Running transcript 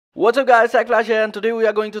What's up guys, Saklash here, and today we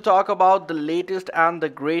are going to talk about the latest and the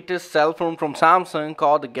greatest cell phone from Samsung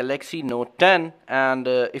called the Galaxy Note 10. And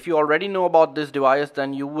if you already know about this device,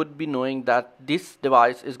 then you would be knowing that this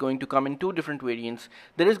device is going to come in two different variants.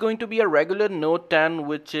 There is going to be a regular Note 10,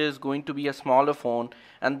 which is going to be a smaller phone,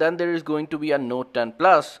 and then there is going to be a Note 10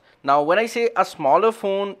 Plus. Now when I say a smaller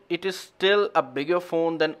phone, it is still a bigger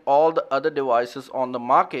phone than all the other devices on the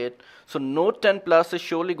market. So Note 10 Plus is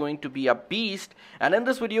surely going to be a beast, and in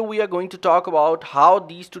this video we are going to talk about how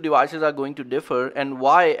these two devices are going to differ and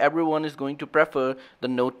why everyone is going to prefer the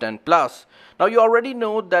Note 10 Plus. Now you already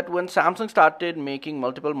know that when Samsung started making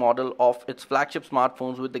multiple models of its flagship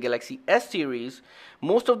smartphones with the Galaxy S series,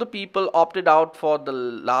 most of the people opted out for the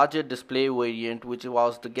larger display variant, which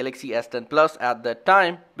was the Galaxy S10 Plus at that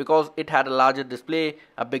time, because it had a larger display,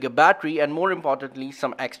 a bigger battery, and more importantly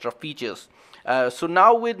some extra features. So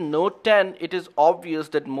now with Note 10, it is obvious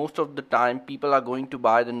that most of the time people are going to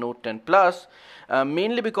buy the Note 10 Plus,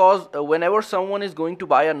 mainly because whenever someone is going to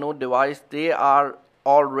buy a Note device, they are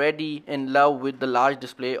already in love with the large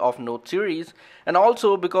display of Note series, and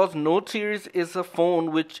also because Note series is a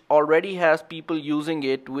phone which already has people using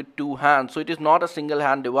it with two hands. So it is not a single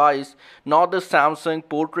hand device, nor the Samsung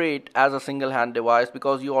portray it as a single hand device,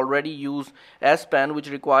 because you already use S Pen, which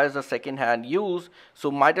requires a second hand use. So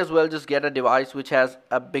might as well just get a device which has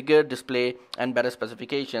a bigger display and better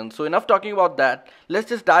specifications. So enough talking about that, let's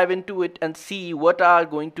just dive into it and see what are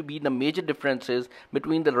going to be the major differences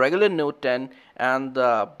between the regular Note 10 and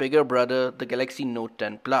the bigger brother, the Galaxy Note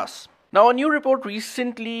 10 Plus. Now a new report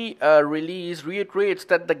recently released reiterates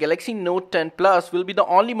that the Galaxy Note 10 Plus will be the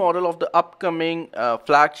only model of the upcoming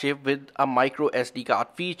flagship with a micro SD card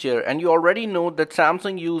feature, and you already know that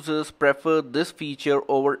Samsung users prefer this feature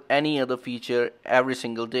over any other feature every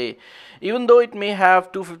single day. Even though it may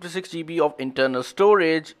have 256 GB of internal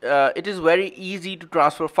storage, it is very easy to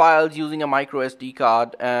transfer files using a micro SD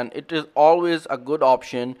card, and it is always a good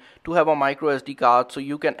option to have a micro SD card so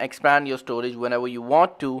you can expand your storage whenever you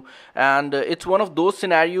want to. And it's one of those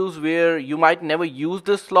scenarios where you might never use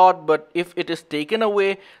this slot, but if it is taken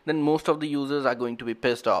away, then most of the users are going to be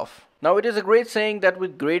pissed off. Now it is a great saying that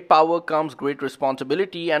with great power comes great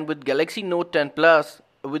responsibility, and with Galaxy Note 10 Plus,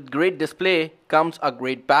 with great display comes a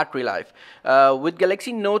great battery life. With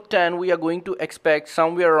Galaxy Note 10, we are going to expect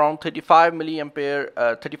somewhere around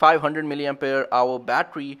 3500 milliampere hour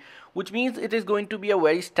battery, which means it is going to be a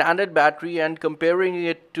very standard battery, and comparing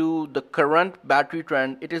it to the current battery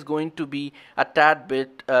trend, it is going to be a tad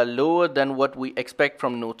bit lower than what we expect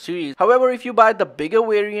from Note series. However, if you buy the bigger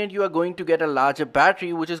variant, you are going to get a larger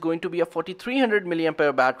battery, which is going to be a 4300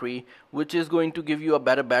 milliampere battery, which is going to give you a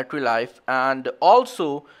better battery life. And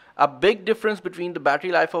also a big difference between the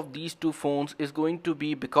battery life of these two phones is going to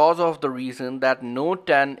be because of the reason that Note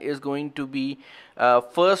 10 is going to be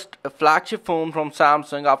first flagship phone from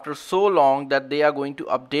Samsung after so long that they are going to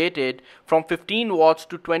update it from 15 watts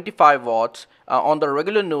to 25 watts on the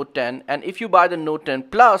regular Note 10. And if you buy the Note 10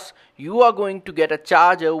 Plus, you are going to get a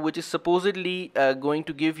charger which is supposedly going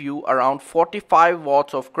to give you around 45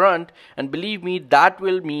 watts of current, and believe me, that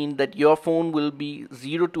will mean that your phone will be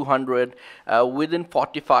 0 to 100 within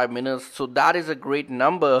 45 minutes. So that is a great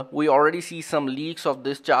number. We already see some leaks of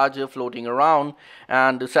this charger floating around,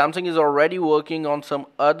 and Samsung is already working on some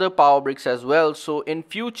other power bricks as well. So in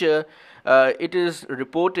future, it is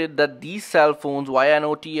reported that these cell phones via an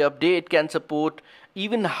OTA update can support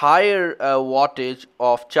even higher wattage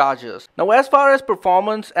of chargers. Now as far as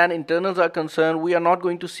performance and internals are concerned, we are not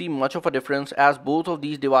going to see much of a difference, as both of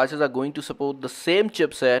these devices are going to support the same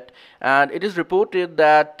chipset, and it is reported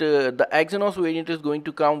that the Exynos variant is going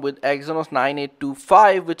to come with Exynos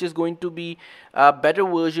 9825, which is going to be a better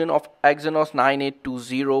version of Exynos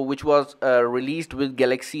 9820, which was released with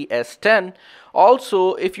Galaxy S10.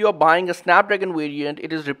 Also, if you are buying a Snapdragon variant,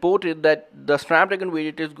 it is reported that the Snapdragon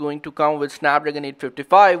variant is going to come with Snapdragon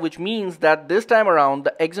 855, which means that this time around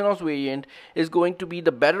the Exynos variant is going to be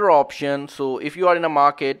the better option. So if you are in a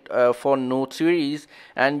market for Note series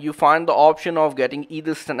and you find the option of getting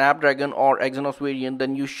either Snapdragon or Exynos variant,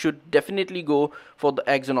 then you should definitely go for the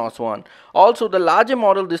Exynos one. Also, the larger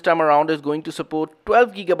model this time around is going to support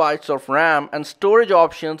 12 gigabytes of RAM and storage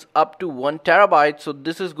options up to 1 terabyte. So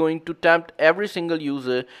this is going to tempt every single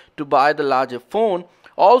user to buy the larger phone.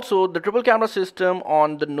 Also, the triple camera system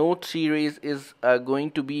on the Note series is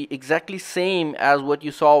going to be exactly same as what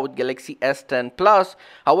you saw with Galaxy S10 Plus.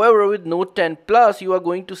 However, with Note 10 Plus, you are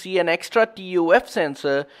going to see an extra TOF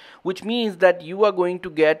sensor, which means that you are going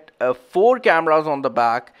to get 4 cameras on the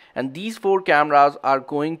back, and these 4 cameras are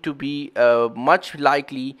going to be much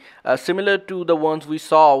likely similar to the ones we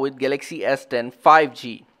saw with Galaxy S10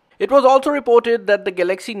 5G. It was also reported that the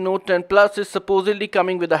Galaxy Note 10 Plus is supposedly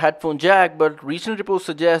coming with a headphone jack, but recent reports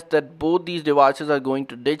suggest that both these devices are going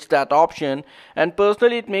to ditch that option. And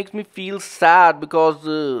personally, it makes me feel sad because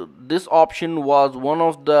this option was one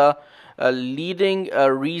of the leading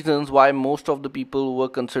reasons why most of the people were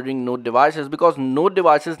considering Note devices, because Note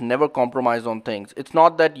devices never compromise on things. It's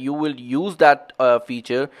not that you will use that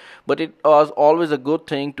feature, but it was always a good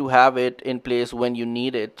thing to have it in place when you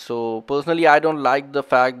need it. So personally, I don't like the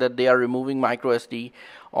fact that they are removing micro SD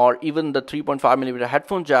or even the 3.5mm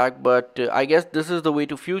headphone jack, but I guess this is the way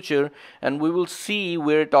to future, and we will see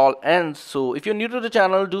where it all ends. So if you're new to the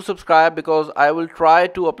channel, do subscribe, because I will try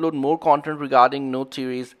to upload more content regarding Note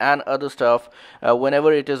series and other stuff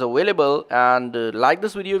whenever it is available. And like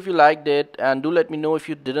this video if you liked it, and do let me know if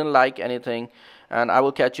you didn't like anything, and I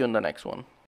will catch you in the next one.